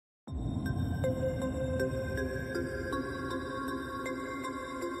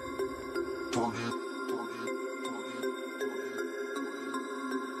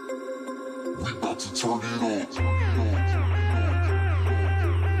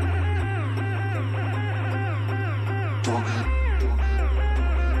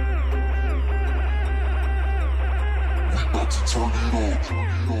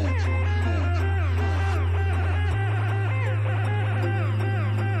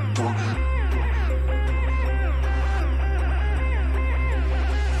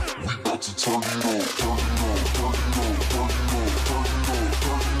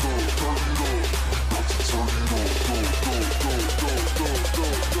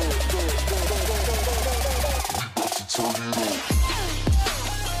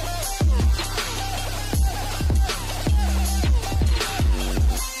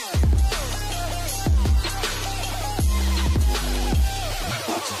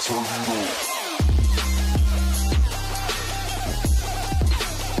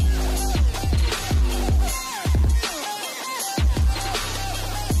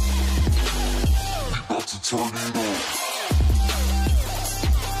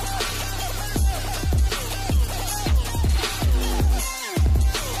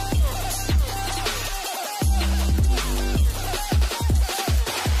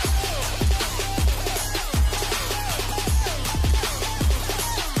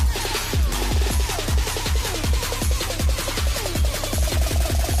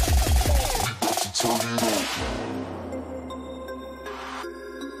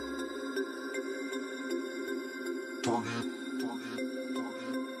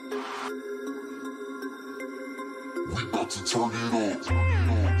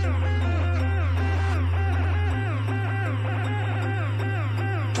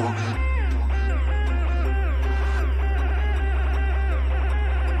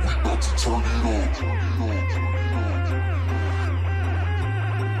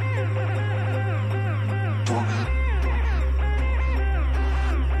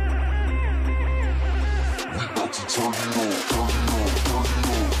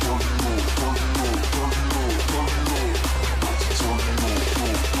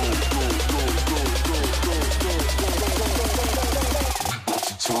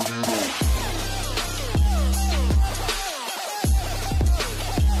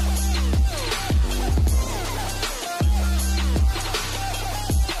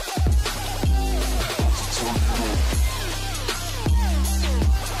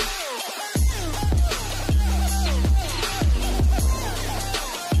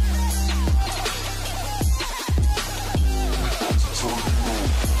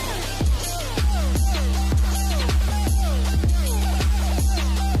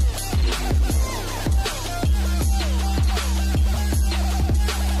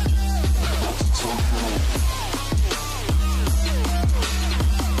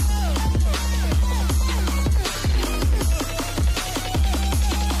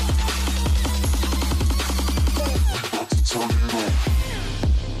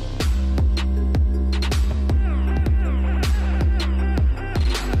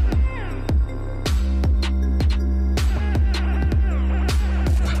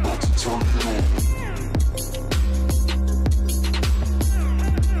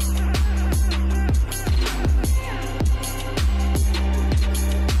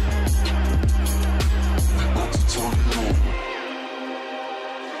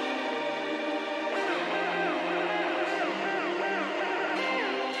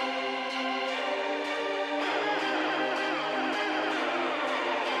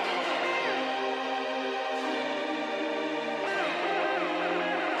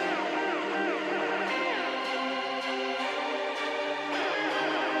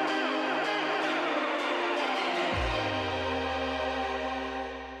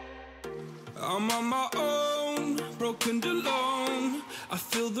I'm on my own, broken and alone. I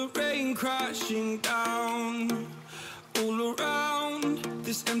feel the rain crashing down. All around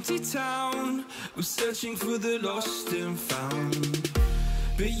this empty town, we're searching for the lost and found.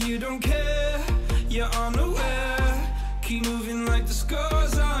 But you don't care, you're unaware. Keep moving like the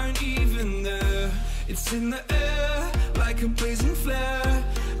scars aren't even there. It's in the air, like a blazing flare.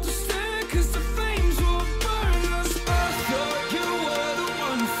 Just stare, cause the flames will burn us. I thought you were the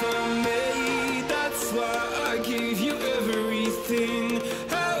one for me. That's why I gave you everything.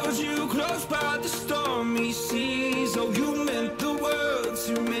 Held you close by the stormy seas. Oh, you meant the world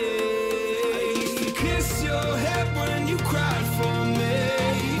to me. I used to kiss your head when you cried for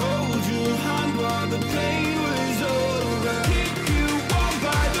me. Hold your hand while the pain was over. Keep you warm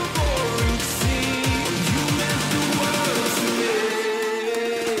by the roaring sea. You meant the world to me.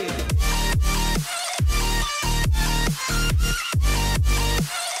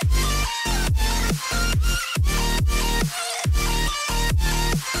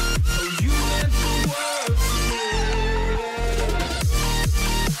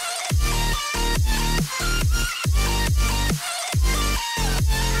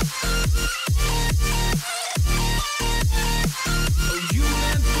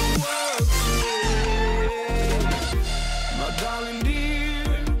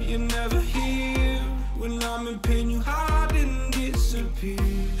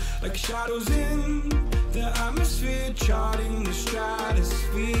 charting